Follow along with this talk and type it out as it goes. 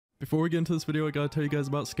Before we get into this video, I gotta tell you guys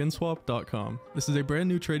about SkinSwap.com. This is a brand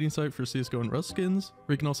new trading site for CSGO and Rust skins,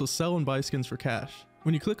 where you can also sell and buy skins for cash.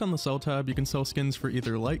 When you click on the sell tab, you can sell skins for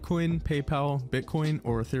either Litecoin, PayPal, Bitcoin,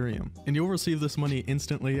 or Ethereum, and you'll receive this money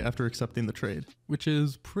instantly after accepting the trade, which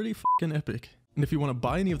is pretty fucking epic. And if you want to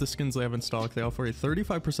buy any of the skins they have in stock, they offer a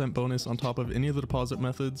 35% bonus on top of any of the deposit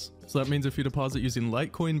methods. So that means if you deposit using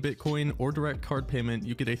Litecoin, Bitcoin, or direct card payment,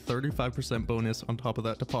 you get a 35% bonus on top of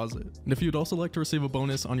that deposit. And if you'd also like to receive a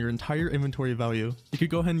bonus on your entire inventory value, you could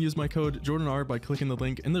go ahead and use my code JORDANR by clicking the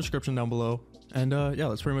link in the description down below. And yeah,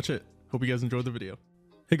 that's pretty much it. Hope you guys enjoyed the video.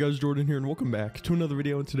 Hey guys, Jordan here and welcome back to another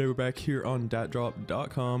video, and today we're back here on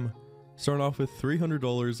DATDROP.com. Starting off with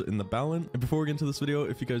 $300 in the balance. And before we get into this video,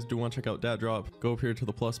 if you guys do want to check out DATDROP, go up here to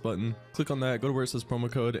the plus button, click on that, go to where it says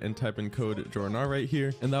promo code, and type in code JORDANR right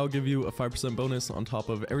here, and that will give you a 5% bonus on top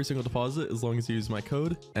of every single deposit as long as you use my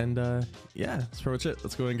code. And yeah, that's pretty much it.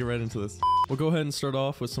 Let's go ahead and get right into this. We'll go ahead and start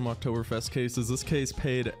off with some Oktoberfest cases. This case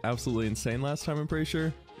paid absolutely insane last time, I'm pretty sure.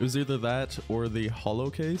 It was either that or the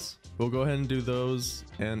hollow case. We'll go ahead and do those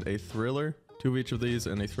and a thriller. 2 of each of these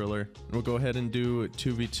and a thriller. And we'll go ahead and do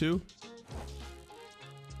 2v2.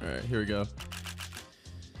 All right, here we go.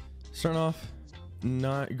 Starting off,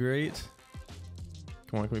 not great.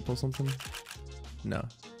 Come on, can we pull something? No,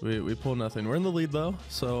 we pull nothing. We're in the lead though,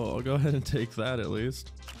 so I'll go ahead and take that at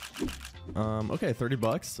least. Okay, 30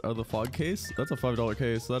 bucks out of the fog case. That's a $5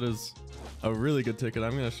 case. That is a really good ticket.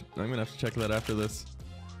 I'm gonna have to check that after this.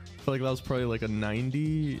 I feel like that was probably like a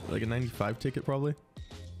 95 ticket probably.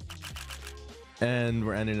 And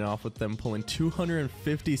we're ending it off with them pulling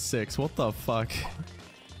 256. What the fuck?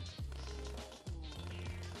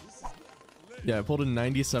 Yeah, I pulled a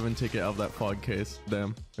 97 ticket out of that fog case.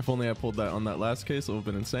 Damn. If only I pulled that on that last case, it would have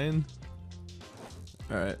been insane.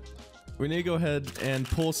 Alright. We need to go ahead and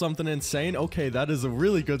pull something insane. Okay, that is a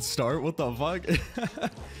really good start. What the fuck?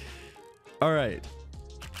 Alright.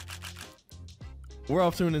 We're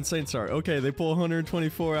off to an insane start. Okay, they pull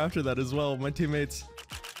 124 after that as well. My teammates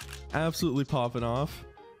absolutely popping off.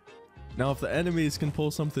 Now, if the enemies can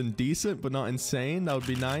pull something decent but not insane, that would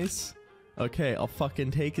be nice. Okay, I'll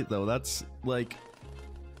fucking take it though. That's like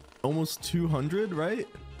almost 200, right?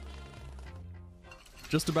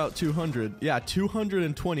 Just about 200. Yeah,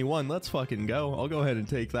 221. Let's fucking go. I'll go ahead and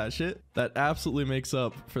take that shit. That absolutely makes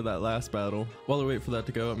up for that last battle. While I wait for that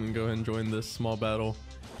to go, I'm gonna go ahead and join this small battle.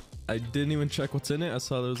 I didn't even check what's in it. I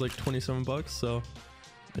saw there was like 27 bucks, so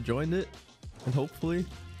I joined it, and hopefully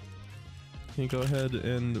can go ahead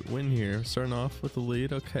and win here. Starting off with the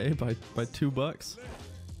lead, okay, by $2.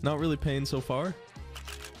 Not really paying so far.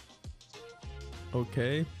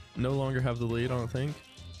 Okay, no longer have the lead, I don't think.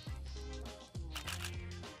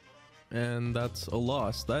 And that's a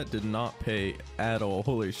loss. That did not pay at all.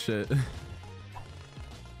 Holy shit.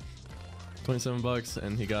 27 bucks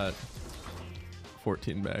and he got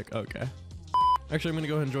 14 back. Okay. Actually, I'm gonna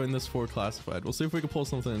go ahead and join this for classified. We'll see if we can pull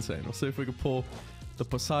something insane. We'll see if we can pull the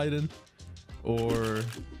Poseidon or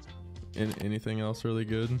anything else really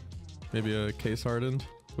good. Maybe a case hardened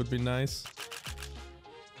would be nice.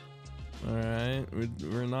 All right,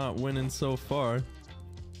 we're not winning so far.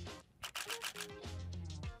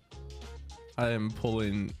 I am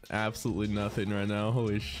pulling absolutely nothing right now.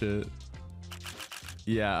 Holy shit.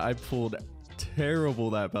 Yeah, I pulled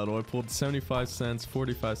terrible that battle. I pulled 75 cents,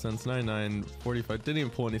 45 cents, 99, 45. Didn't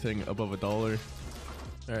even pull anything above $1. All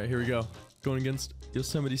right, here we go. Going against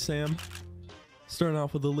Yosemite Sam. Starting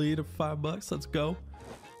off with a lead of $5. Let's go.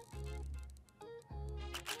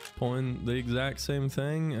 Pulling the exact same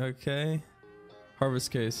thing. Okay.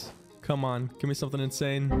 Harvest case. Come on, give me something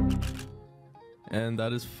insane. And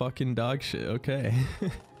that is fucking dog shit. Okay.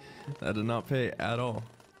 That did not pay at all.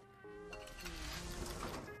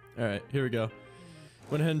 Alright, here we go.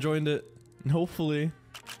 Went ahead and joined it, and hopefully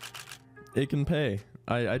it can pay.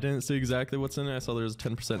 I didn't see exactly what's in it. I saw there was a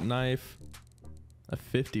 10% knife, a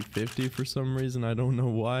 50-50 for some reason. I don't know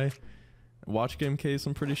why. Watch game case,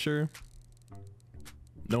 I'm pretty sure.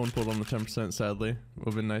 No one pulled on the 10%, sadly. Would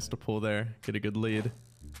have been nice to pull there, get a good lead.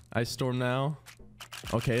 Ice Storm now.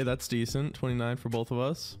 Okay, that's decent. 29 for both of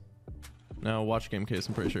us. Now watch game case,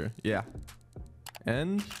 I'm pretty sure. Yeah.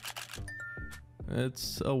 And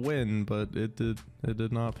it's a win, but it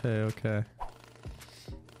did not pay. Okay.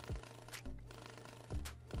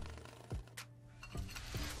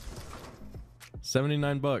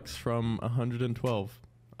 $79 from 112.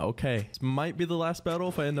 Okay. This might be the last battle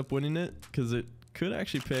if I end up winning it, because it could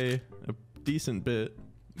actually pay a decent bit,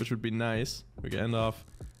 which would be nice. We can end off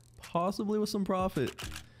possibly with some profit.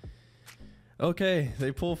 Okay,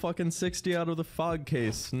 they pull fucking 60 out of the fog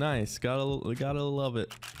case. Nice. Gotta love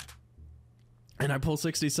it. And I pull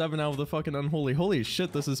 67 out of the fucking unholy. Holy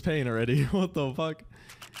shit, this is pain already. What the fuck?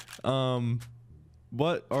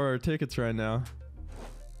 What are our tickets right now?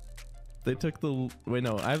 They took the... Wait,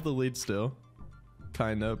 no. I have the lead still.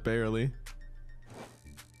 Kinda. Barely.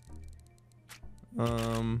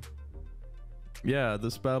 Yeah,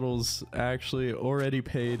 this battle's actually already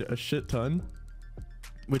paid a shit ton,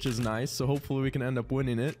 which is nice. So hopefully we can end up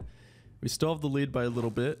winning it. We still have the lead by a little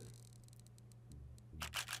bit.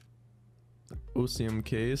 OCM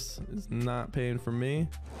case is not paying for me.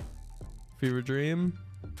 Fever Dream.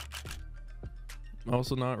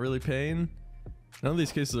 Also not really paying. None of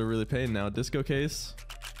these cases are really paying now. Disco case.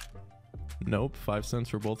 Nope. 5 cents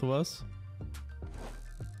for both of us.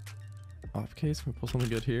 Off case. Can we pull something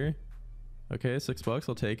good here? Okay, $6.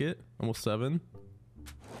 I'll take it. Almost 7.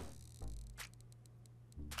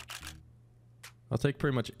 I'll take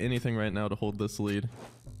pretty much anything right now to hold this lead.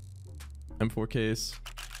 M4 case.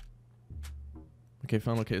 Okay,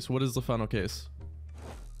 final case. What is the final case?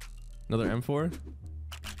 Another M4?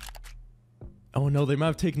 Oh no, they might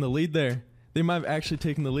have taken the lead there. They might have actually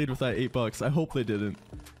taken the lead with that $8. I hope they didn't.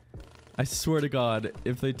 I swear to God,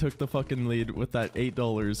 if they took the fucking lead with that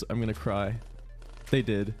 $8, I'm gonna cry. They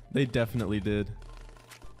did. They definitely did.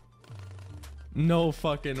 No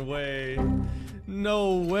fucking way.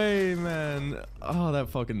 No way, man. Oh, that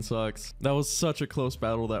fucking sucks. That was such a close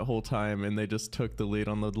battle that whole time, and they just took the lead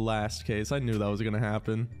on the last case. I knew that was gonna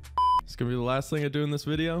happen. It's gonna be the last thing I do in this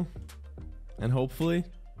video, and hopefully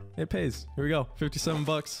it pays. Here we go. 57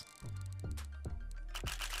 bucks.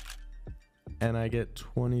 And I get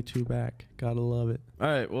 22 back. Gotta love it. All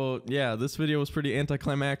right, well, yeah, this video was pretty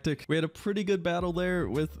anticlimactic. We had a pretty good battle there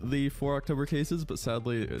with the 4 October cases, but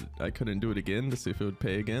sadly, I couldn't do it again to see if it would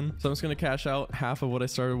pay again. So I'm just gonna cash out half of what I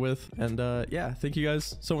started with. And yeah, thank you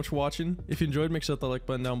guys so much for watching. If you enjoyed, make sure to hit that like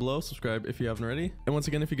button down below. Subscribe if you haven't already. And once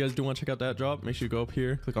again, if you guys do want to check out DATDROP, make sure you go up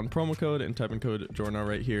here, click on promo code, and type in code JORDANR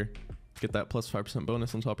right here. Get that plus 5%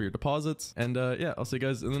 bonus on top of your deposits. And yeah, I'll see you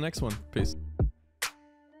guys in the next one. Peace.